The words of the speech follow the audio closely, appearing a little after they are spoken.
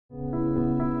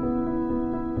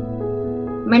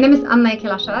My name is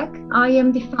Jakielaszek. I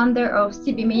am the founder of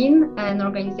CBMIN, an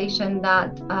organization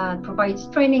that provides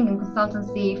training and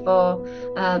consultancy for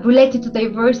related to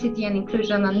diversity and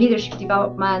inclusion and leadership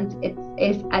development. It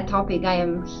is a topic I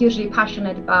am hugely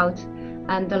passionate about,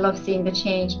 and I love seeing the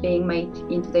change being made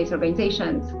in today's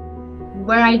organizations.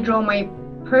 Where I draw my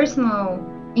personal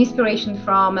inspiration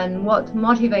from and what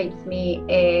motivates me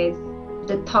is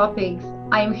the topics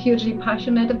I'm hugely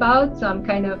passionate about. So I'm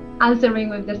kind of answering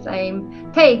with the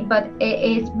same take, but it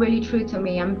is really true to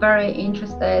me. I'm very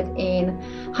interested in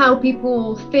how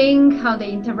people think, how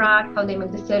they interact, how they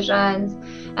make decisions,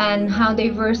 and how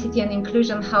diversity and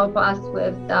inclusion help us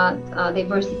with that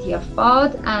diversity of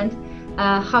thought and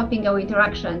helping our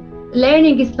interaction.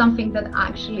 Learning is something that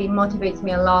actually motivates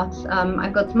me a lot.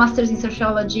 I've got master's in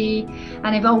sociology, and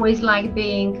I've always liked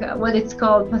being what it's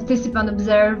called participant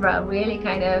observer, really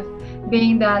kind of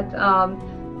being that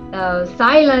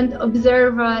silent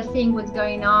observer, seeing what's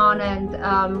going on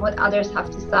and what others have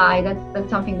to say. That's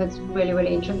something that's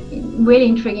really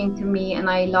intriguing to me, and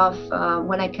I love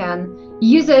when I can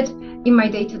use it in my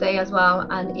day-to-day as well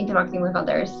and interacting with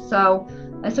others. So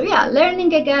yeah,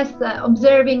 learning, I guess,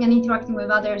 observing and interacting with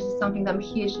others is something that I'm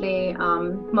hugely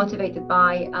motivated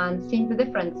by and seeing the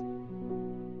difference.